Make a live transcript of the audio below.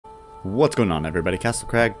What's going on, everybody?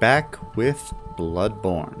 Castlecrag back with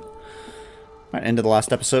Bloodborne. At the end of the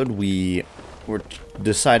last episode, we were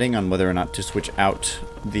deciding on whether or not to switch out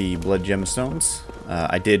the blood gemstones.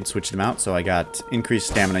 I did switch them out, so I got increased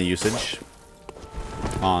stamina usage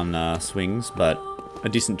on swings, but a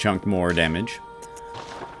decent chunk more damage.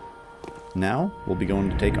 Now, we'll be going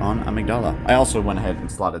to take on Amygdala. I also went ahead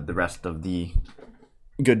and slotted the rest of the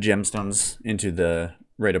good gemstones into the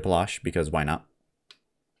Rite of Palash, because why not?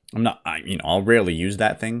 I'll rarely use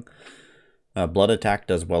that thing. Blood attack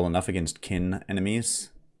does well enough against kin enemies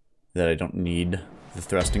that I don't need the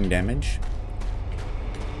thrusting damage.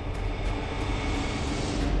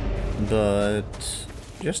 But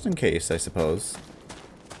just in case, I suppose.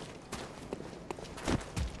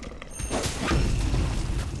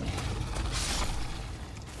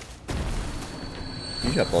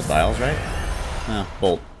 You got blood vials, right? Oh,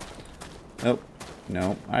 bolt. Oh,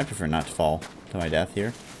 no. I prefer not to fall to my death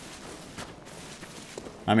here.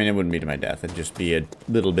 I mean, it wouldn't be to my death. It'd just be a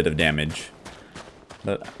little bit of damage.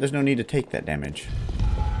 But there's no need to take that damage.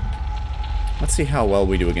 Let's see how well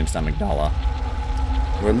we do against Amygdala.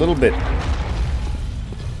 We're a little bit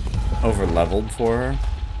over-leveled for her.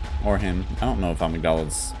 Or him. I don't know if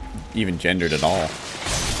Amygdala's even gendered at all.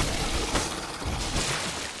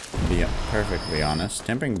 To be perfectly honest.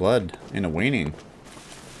 Tempering blood in a waning.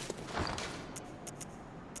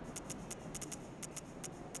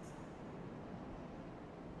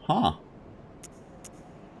 Huh.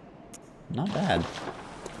 Not bad.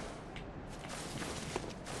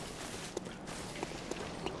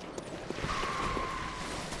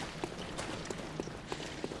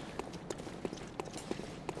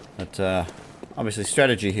 But, obviously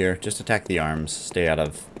strategy here. Just attack the arms. Stay out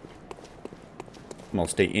of... well,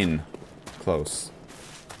 stay in close.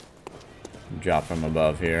 Drop from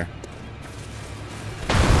above here.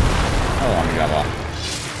 Oh, we got a lot.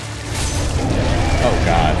 Oh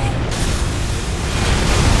gosh.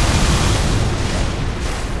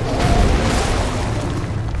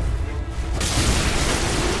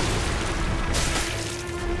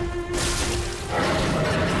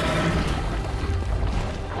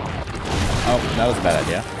 Oh, that was a bad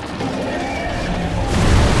idea.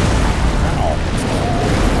 Ow.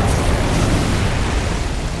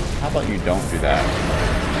 How about you don't do that?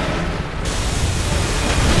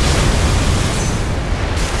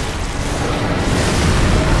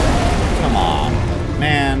 Come on,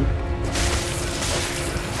 man.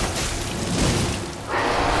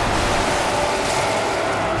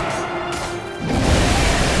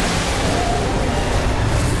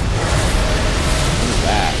 What is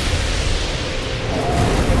that?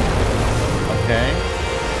 Okay.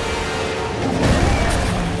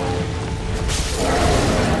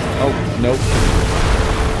 Oh, nope.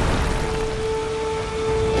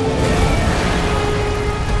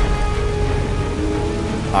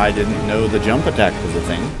 I didn't know the jump attack was a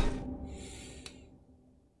thing.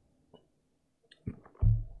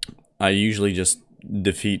 I usually just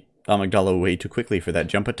defeat Amygdala way too quickly for that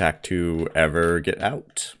jump attack to ever get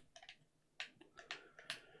out.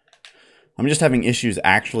 I'm just having issues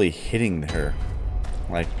actually hitting her.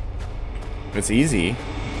 Like, it's easy.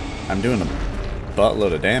 I'm doing a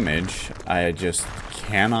buttload of damage. I just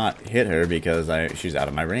cannot hit her because she's out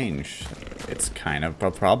of my range. It's kind of a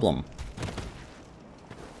problem.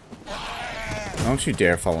 Don't you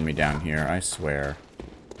dare follow me down here, I swear.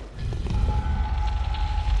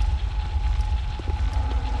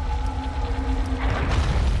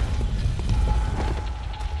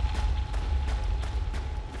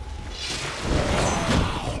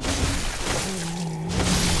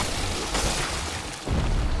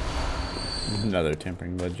 Another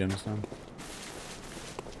tempering blood gemstone.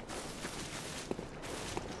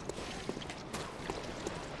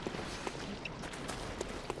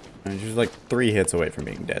 And she was like 3 hits away from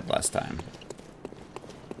being dead last time.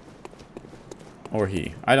 Or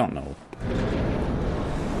he. I don't know.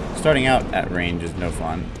 Starting out at range is no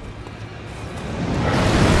fun.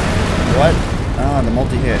 What? Oh, the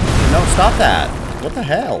multi-hit. No, stop that! What the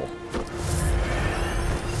hell?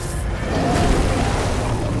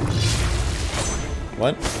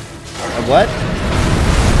 What? What?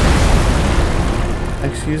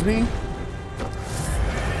 Excuse me?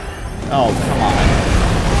 Oh, come on.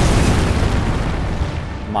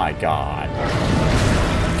 My god.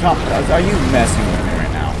 Come, are you messing with me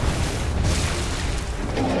right now?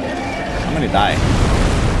 I'm gonna die.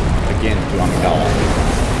 Again to Amygdala.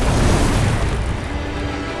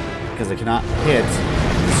 Because I cannot hit.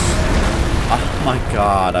 Oh my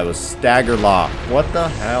god, I was stagger locked. What the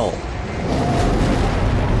hell?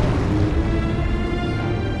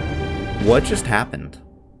 What just happened?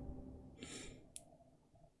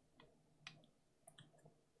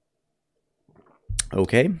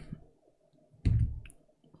 Okay.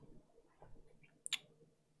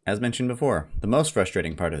 As mentioned before, the most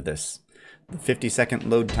frustrating part of this, the 50-second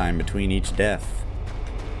load time between each death.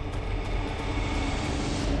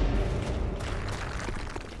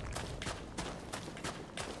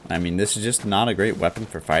 I mean, this is just not a great weapon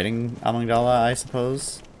for fighting Amygdala, I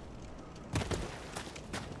suppose.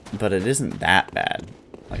 But it isn't that bad.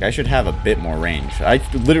 Like, I should have a bit more range. I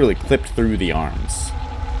literally clipped through the arms.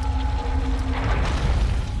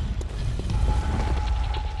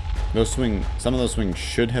 Some of those swings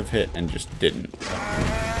should have hit and just didn't.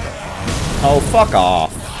 Oh, fuck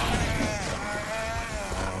off.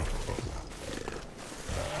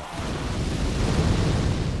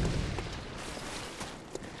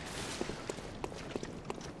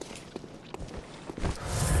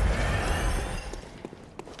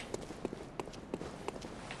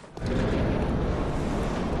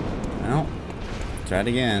 Well, try it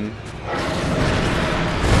again.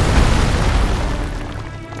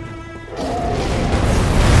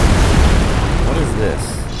 This.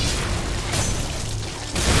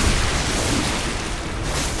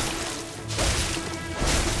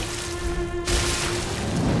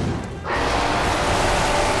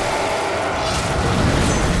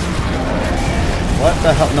 What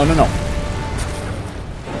the hell? No, no, no.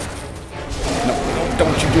 No,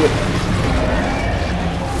 don't you do it.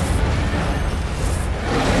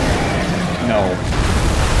 No.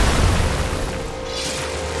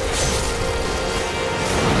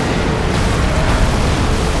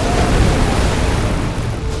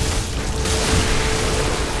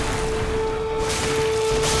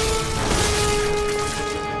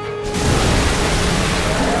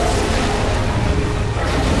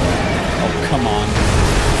 Come on!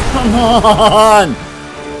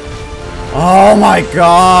 Oh my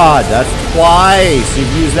god! That's twice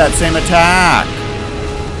you've used that same attack!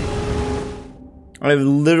 I've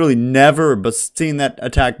literally never seen that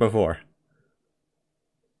attack before.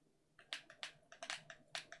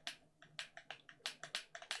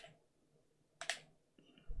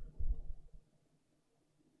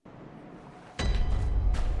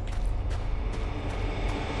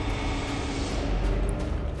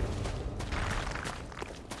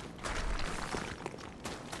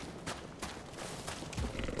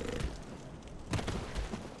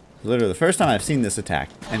 Literally, the first time I've seen this attack,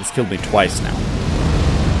 and it's killed me twice now.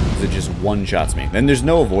 It just one-shots me. Then there's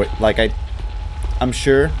no avoid. Like, I'm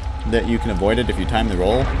sure that you can avoid it if you time the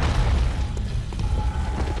roll.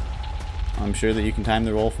 I'm sure that you can time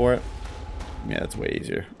the roll for it. Yeah, that's way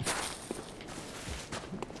easier.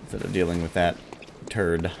 Instead of dealing with that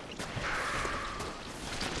turd.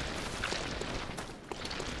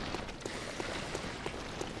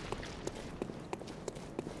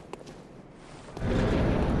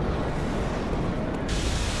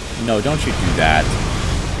 No, don't you do that.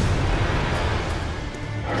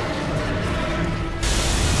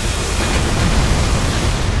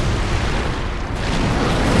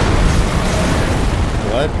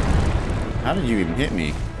 What? How did you even hit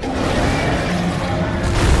me?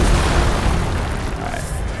 Alright.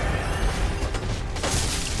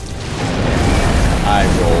 I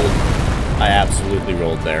rolled. I absolutely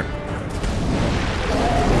rolled there.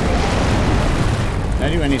 Can I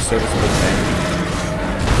do any serviceable thing?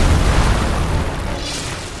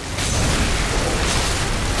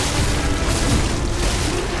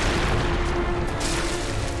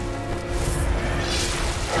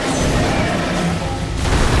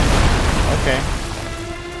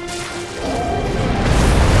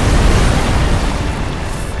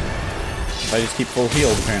 If I just keep full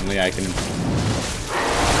healed, apparently I can...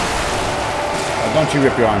 Oh, don't you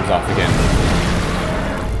rip your arms off again.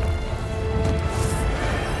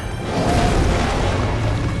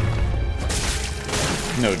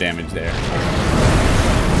 No damage there.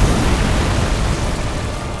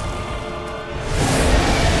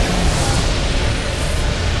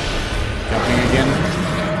 Jumping again.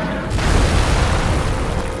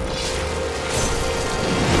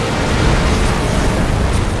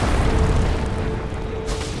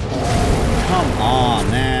 Come on,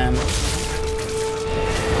 man.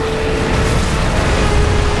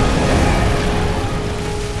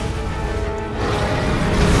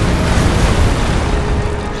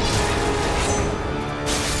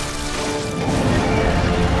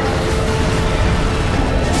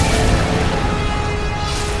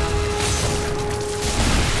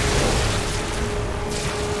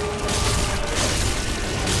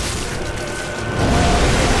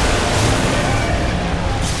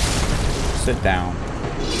 Sit down.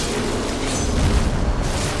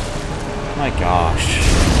 My gosh.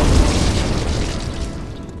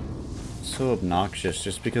 So obnoxious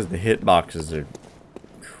just because the hitboxes are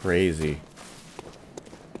crazy.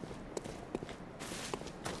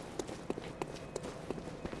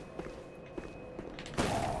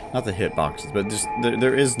 Not the hitboxes, but just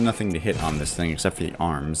there is nothing to hit on this thing except for the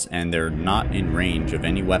arms, and they're not in range of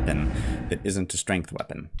any weapon that isn't a strength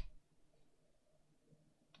weapon.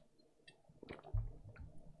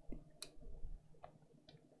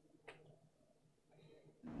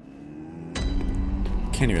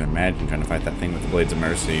 Can't even imagine trying to fight that thing with the Blades of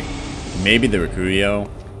Mercy. Maybe the Rikuyo.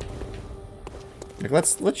 Like,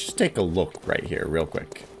 let's just take a look right here, real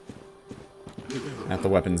quick, at the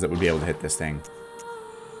weapons that would be able to hit this thing.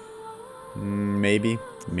 Maybe,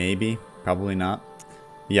 probably not.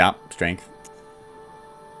 Yeah, strength.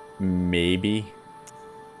 Maybe,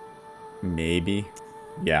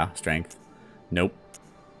 yeah, strength. Nope.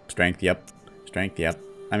 Strength, yep. Strength, yep.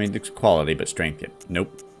 I mean, it's quality, but strength, yep.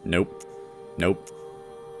 Nope.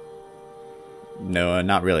 No,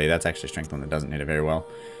 not really. That's actually strength one that doesn't hit it very well.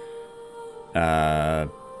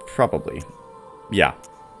 Probably. Yeah.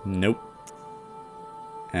 Nope.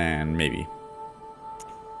 And maybe.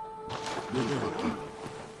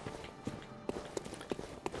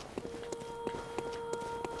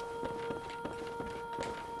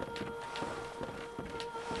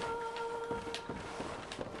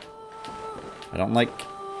 I don't like...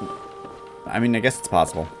 I mean, I guess it's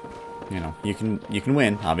possible. You know, you can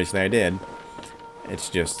win. Obviously, I did. It's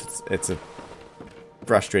just, it's a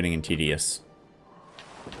frustrating and tedious.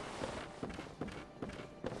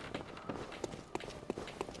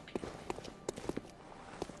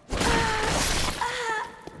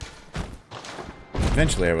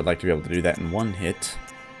 Eventually, I would like to be able to do that in one hit.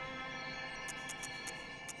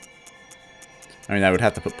 I mean, I would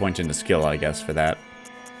have to put points into skill, I guess, for that.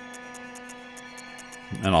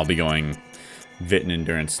 And I'll be going Vit and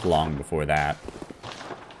Endurance long before that.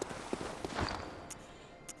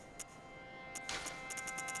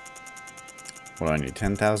 What do I need?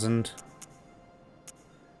 10,000?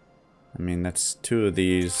 I mean, that's 2 of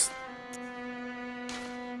these.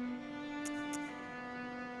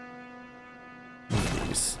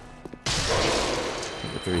 These.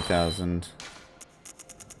 3,000.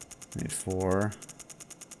 Need 4.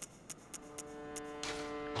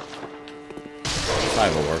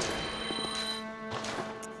 5 will work.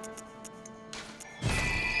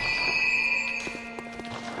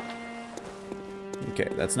 Okay,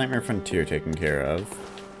 that's Nightmare Frontier taken care of.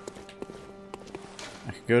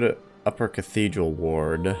 I could go to Upper Cathedral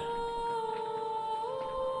Ward.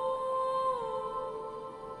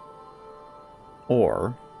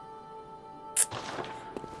 Or...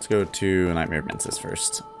 let's go to Nightmare of Mensis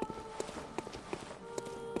first.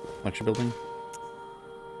 Lecture building?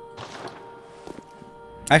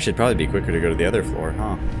 Actually, it'd probably be quicker to go to the other floor,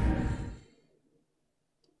 huh?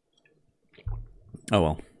 Oh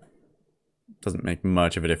well. Doesn't make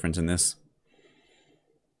much of a difference in this.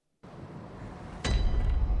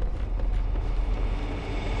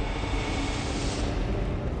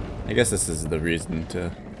 I guess this is the reason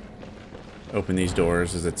to open these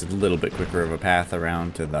doors, is it's a little bit quicker of a path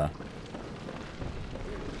around to the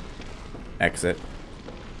exit.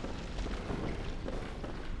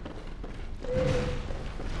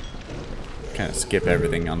 Kind of skip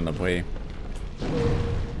everything on the way.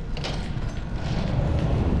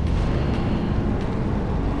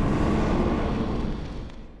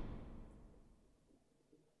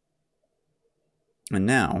 And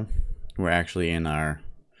now we're actually in our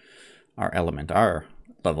element, our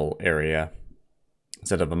level area,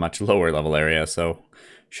 instead of a much lower level area, so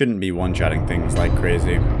shouldn't be one-shotting things like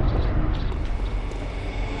crazy.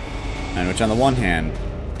 And which on the one hand,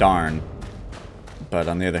 darn, but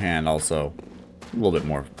on the other hand also a little bit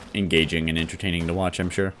more engaging and entertaining to watch, I'm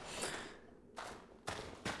sure.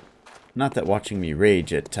 Not that watching me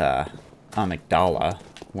rage at Amygdala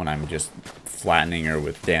when I'm just flattening her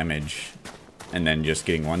with damage and then just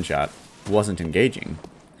getting one shot wasn't engaging.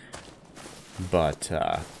 But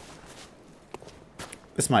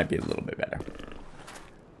this might be a little bit better.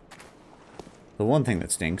 The one thing that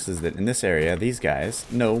stinks is that in this area, these guys,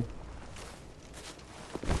 no.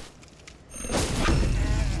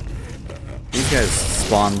 These guys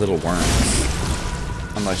spawn little worms.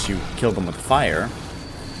 Unless you kill them with fire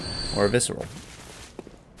or a visceral.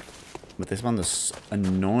 But they spawn this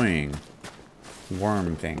annoying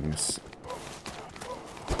worm things.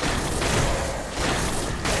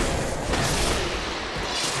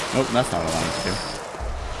 Nope, that's not what I wanted to do.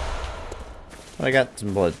 But I got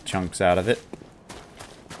some blood chunks out of it.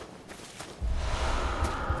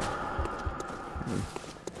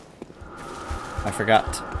 I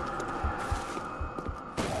forgot.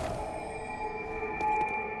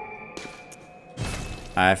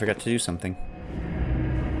 I forgot to do something.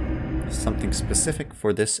 something specific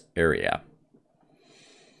for this area.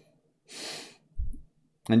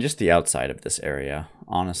 And just the outside of this area,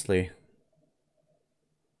 honestly.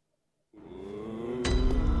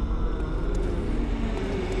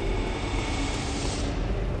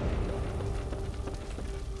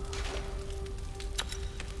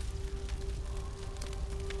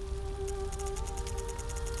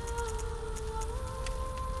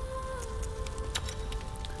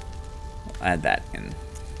 Add that in.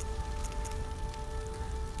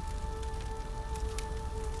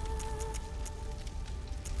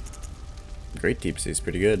 Great deep sea is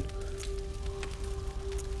pretty good.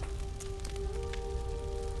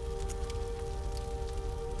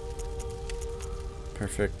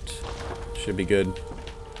 Perfect. Should be good.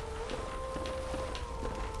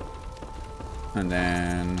 And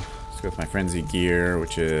then let's go with my frenzy gear,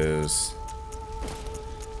 which is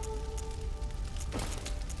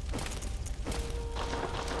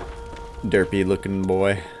derpy looking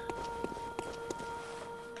boy.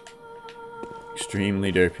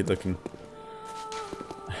 Extremely derpy looking.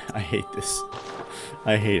 I hate this.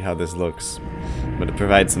 I hate how this looks. But it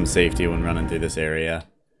provides some safety when running through this area.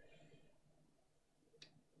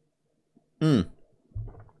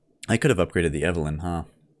 I could have upgraded the Evelyn, huh?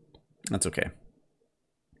 That's okay.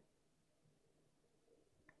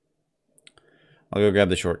 I'll go grab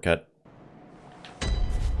the shortcut.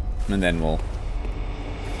 And then we'll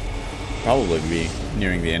probably be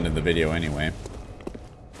nearing the end of the video anyway.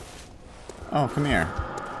 Oh, come here.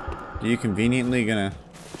 Are you conveniently gonna...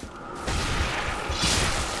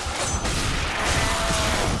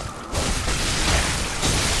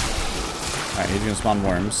 Alright, he's gonna spawn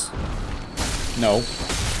worms. No.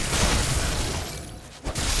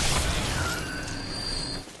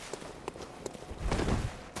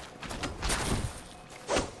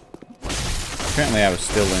 Apparently I was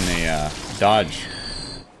still in a dodge.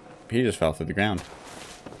 He just fell through the ground.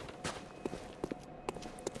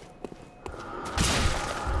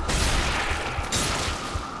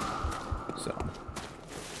 So,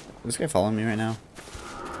 is this guy following me right now?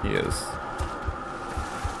 He is.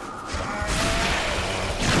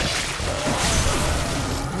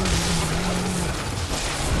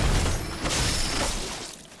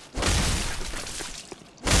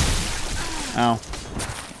 Ow.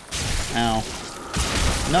 Ow.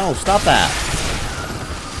 No, stop that!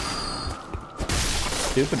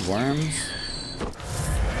 Stupid worms.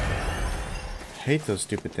 I hate those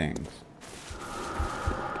stupid things.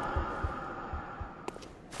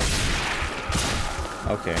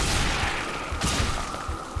 Okay.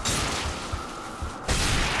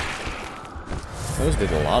 Those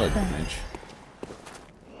did a lot of damage.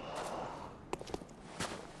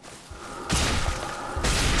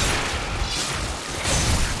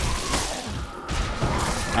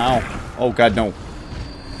 Ow. Oh god, no.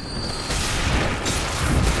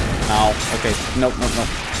 Ow. Okay. Nope, nope, nope.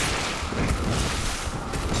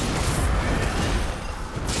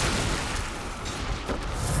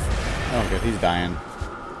 Oh good, he's dying.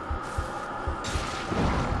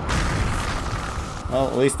 Well,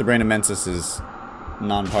 at least the Brain of Mensis is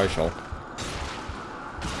non-partial.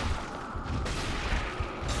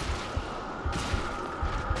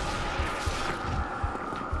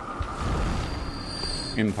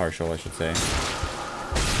 Impartial, I should say.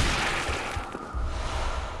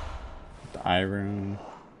 The eye rune.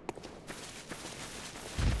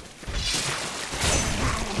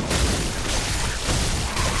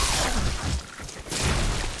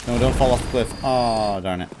 No, don't fall off the cliff. Oh,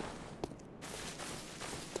 darn it.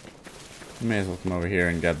 May as well come over here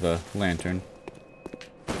and get the lantern.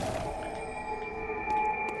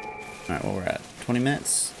 Alright, what we're at? 20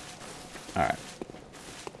 minutes? Alright.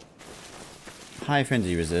 High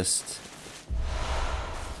frenzy resist.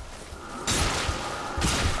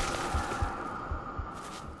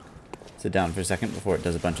 Sit down for a second before it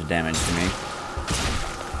does a bunch of damage to me.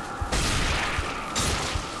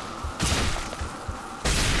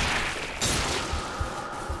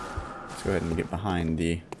 Let's go ahead and get behind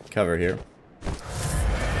the cover here.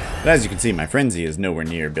 But as you can see, my frenzy is nowhere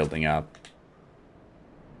near building up.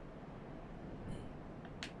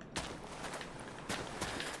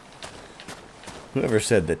 Whoever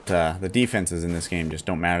said that the defenses in this game just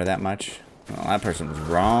don't matter that much, well, that person was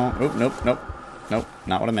wrong. Oh, nope, nope. Nope,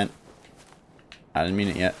 not what I meant. I didn't mean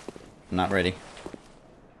it yet. I'm not ready.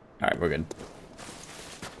 Alright, we're good.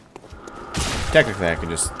 Technically, I could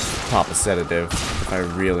just pop a sedative if I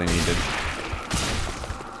really needed.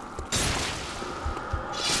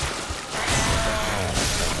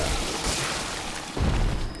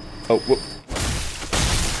 Oh, whoop.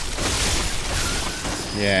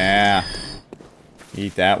 Yeah.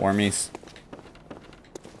 Eat that, wormies.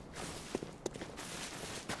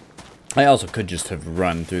 I also could just have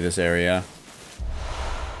run through this area.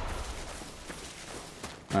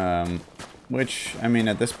 Which, I mean,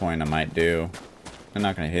 at this point I might do. They're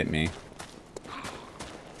not going to hit me.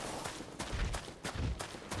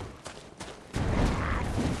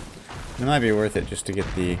 It might be worth it just to get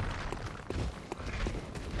the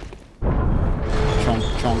chunk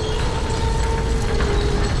chunk.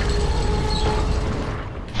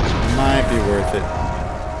 Might be worth it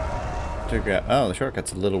to grab. Oh, the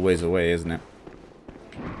shortcut's a little ways away, isn't it?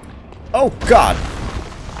 Oh God!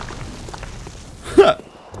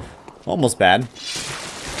 Almost bad.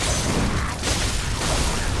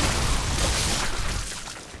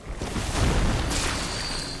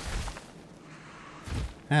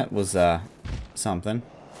 That was, something.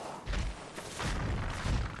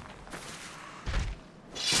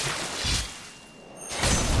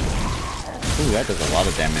 Ooh, that does a lot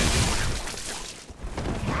of damage.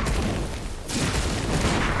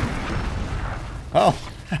 Oh!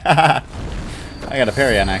 I got a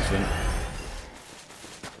parry on accident.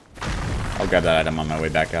 I'll grab that item on my way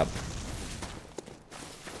back up.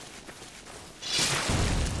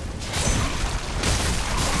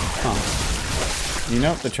 Huh. You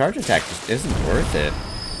know, the charge attack just isn't worth it.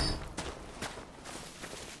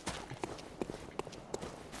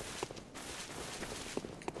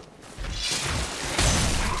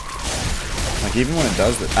 Like, even when it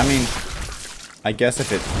does that, I mean, I guess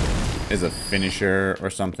if it is a finisher or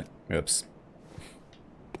something. Oops.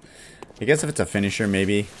 I guess if it's a finisher,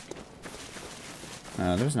 maybe.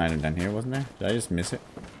 There was an item down here, wasn't there? Did I just miss it?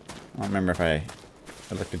 I don't remember if I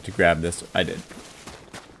elected to grab this. I did.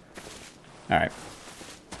 Alright.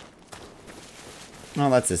 Well,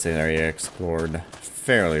 that's this area explored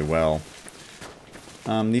fairly well.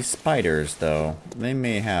 These spiders, though, they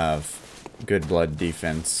may have good blood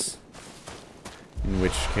defense. In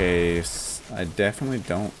which case, I definitely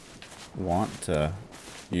don't want to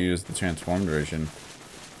use the transformed version.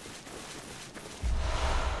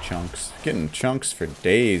 Chunks. Getting chunks for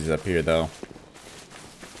days up here, though.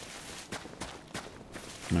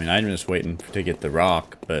 I mean, I'm just waiting to get the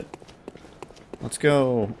rock, but let's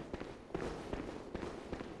go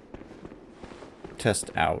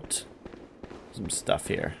test out some stuff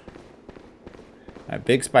here. Alright,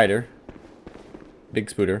 big spider. Big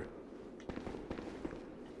spooter.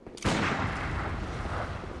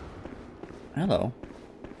 Hello.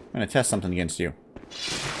 I'm gonna test something against you.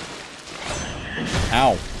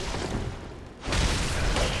 Ow.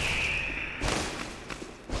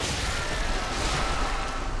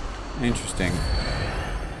 Interesting.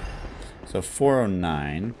 So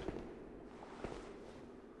 409.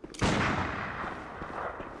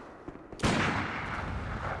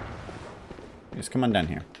 Just come on down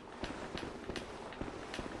here.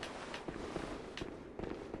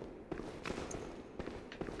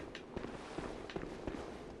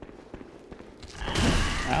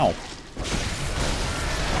 Ow.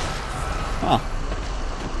 Huh.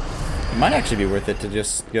 It might actually be worth it to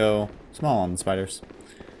just go small on the spiders.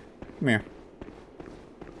 Come here.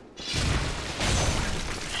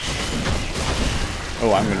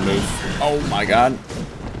 Oh, I'm gonna move. Oh my god.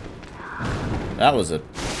 That was a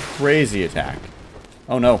crazy attack.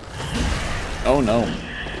 Oh no. Oh no.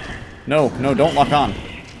 No, no, don't lock on.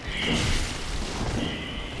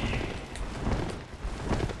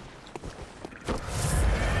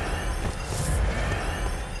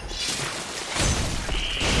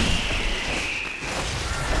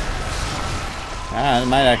 It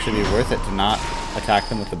might actually be worth it to not attack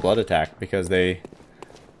them with the blood attack because they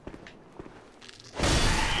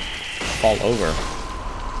fall over.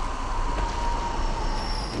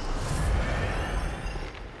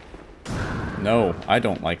 No, I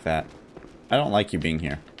don't like that. I don't like you being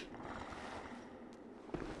here.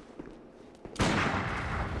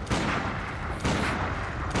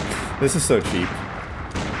 This is so cheap.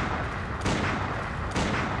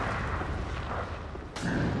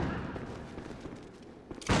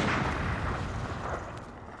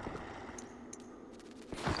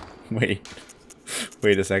 Wait.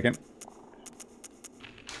 Wait a second.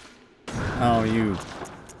 Oh, you...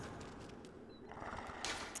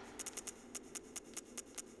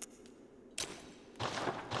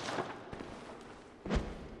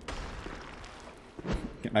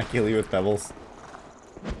 Can I kill you with pebbles?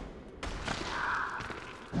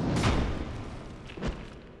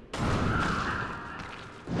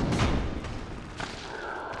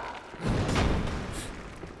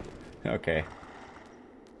 Okay.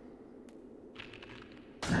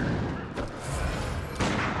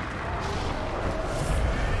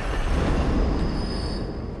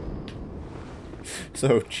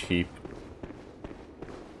 So cheap.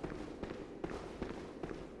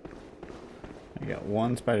 got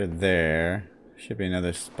one spider there. Should be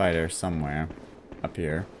another spider somewhere up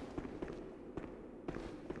here.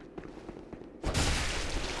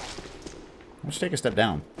 Let's take a step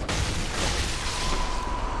down.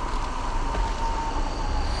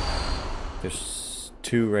 There's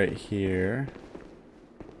two right here.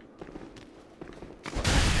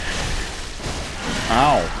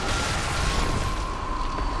 Ow!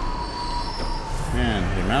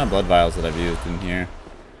 Man, the amount of blood vials that I've used in here.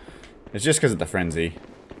 It's just because of the frenzy.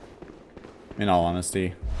 In all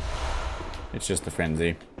honesty. It's just the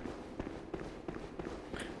frenzy.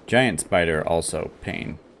 Giant spider also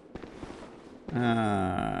pain.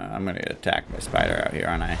 I'm gonna get attacked by spider out here,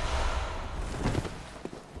 aren't I?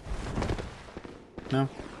 No.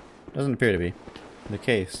 Doesn't appear to be the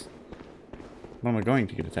case. What am I going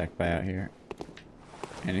to get attacked by out here?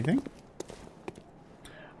 Anything?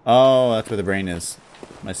 Oh, that's where the brain is.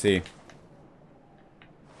 I see.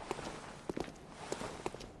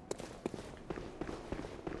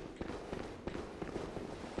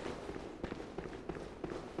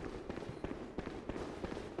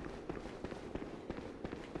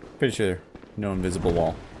 Pretty sure no invisible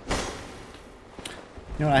wall.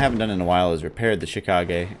 You know what I haven't done in a while is repaired the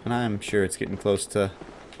Chikage, and I'm sure it's getting close to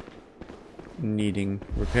needing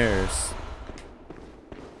repairs.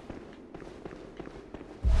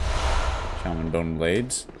 Shaman bone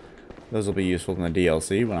blades. Those will be useful in the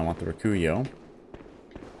DLC when I want the Rakuyo.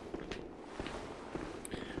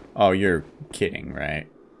 Oh, you're kidding, right?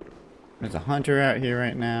 There's a hunter out here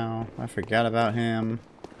right now. I forgot about him.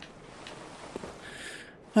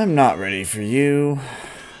 I'm not ready for you.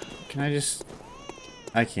 Can I just...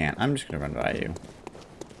 I can't. I'm just gonna run by you.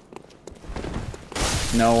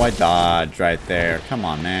 No, I dodged right there. Come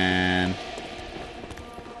on, man.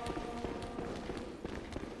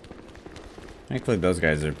 Thankfully, those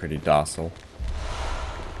guys are pretty docile.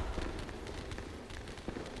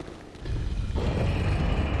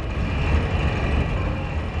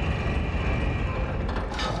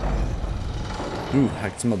 Ooh, I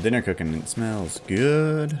can smell dinner cooking. It smells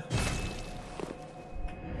good.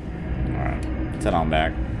 Alright, let's head on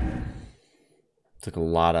back. Took a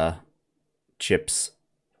lot of chips.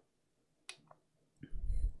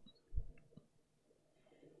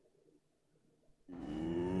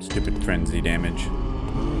 Stupid frenzy damage.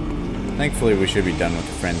 Thankfully, we should be done with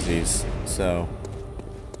the frenzies, so...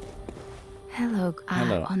 Hello,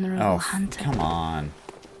 Hello. honorable hunter. Come on.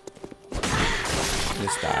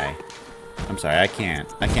 Just die. I'm sorry, I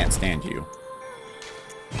can't stand you.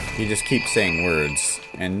 You just keep saying words,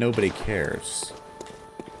 and nobody cares.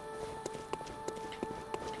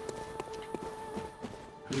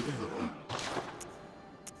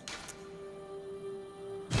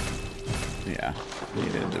 Yeah,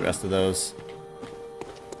 needed the rest of those.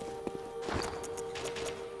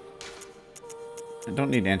 I don't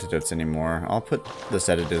need antidotes anymore. I'll put the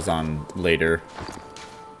sedatives on later.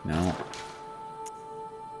 No.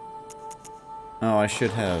 Oh, I should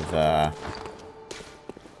have,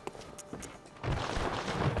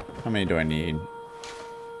 how many do I need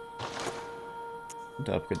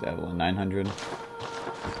to upgrade that level? 900?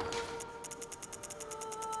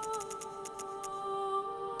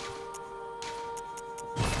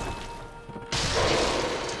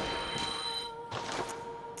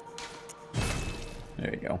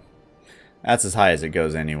 There you go. That's as high as it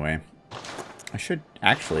goes anyway. I should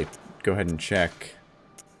actually go ahead and check.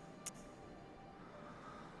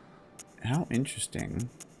 How interesting.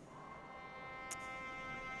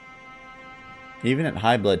 Even at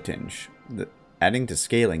high bloodtinge, adding to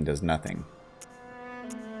scaling does nothing.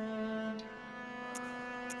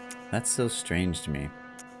 That's so strange to me.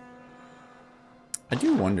 I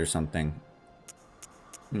do wonder something.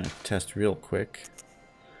 I'm gonna test real quick.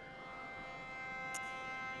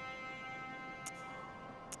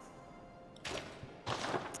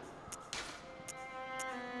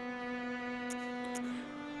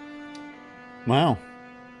 Wow.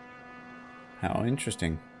 How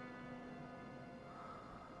interesting.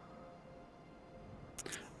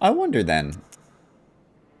 I wonder then.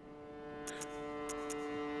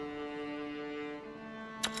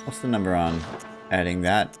 What's the number on adding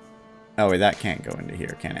that? Oh wait, that can't go into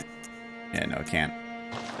here, can it? Yeah, no, it can't.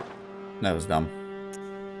 That was dumb.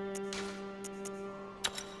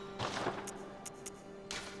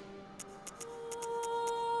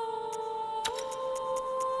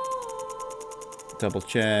 Double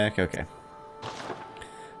check. Okay.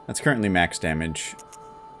 That's currently max damage,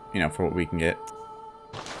 you know, for what we can get.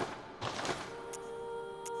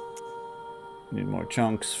 Need more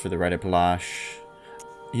chunks for the red Appalache.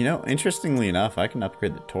 You know, interestingly enough, I can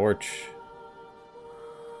upgrade the torch.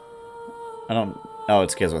 I don't... Oh,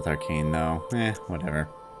 it scales with Arcane, though. Eh, whatever.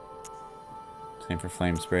 Same for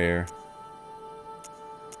Flame Sprayer.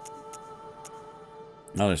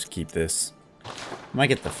 I'll just keep this. I might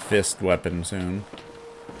get the Fist weapon soon.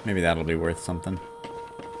 Maybe that'll be worth something.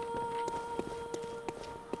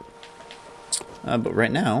 But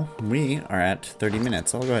right now, we are at 30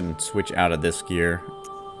 minutes. I'll go ahead and switch out of this gear.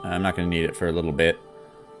 I'm not going to need it for a little bit.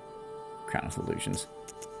 Crown of Illusions.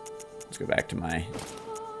 Let's go back to my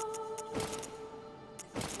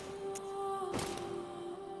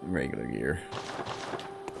regular gear.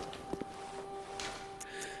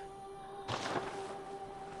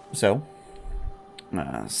 So,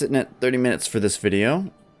 sitting at 30 minutes for this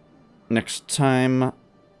video. Next time,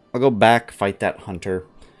 I'll go back, fight that hunter,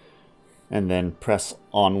 and then press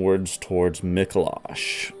onwards towards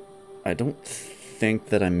Mikolash. I don't think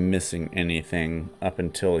that I'm missing anything up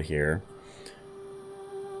until here.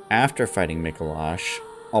 After fighting Mikolash,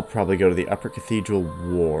 I'll probably go to the Upper Cathedral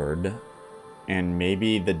Ward, and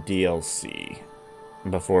maybe the DLC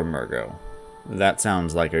before Murgo. That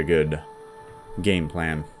sounds like a good game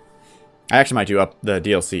plan. I actually might do up the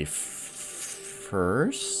DLC first.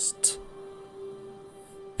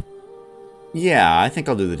 Yeah, I think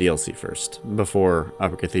I'll do the DLC first, before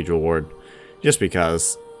Upper Cathedral Ward, just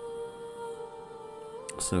because.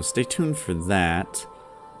 So stay tuned for that.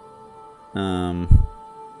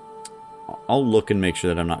 I'll look and make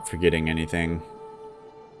sure that I'm not forgetting anything.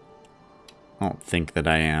 I don't think that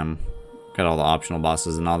I am. Got all the optional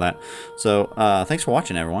bosses and all that. So, thanks for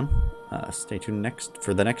watching, everyone. Stay tuned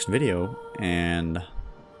for the next video, and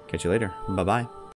catch you later. Bye-bye.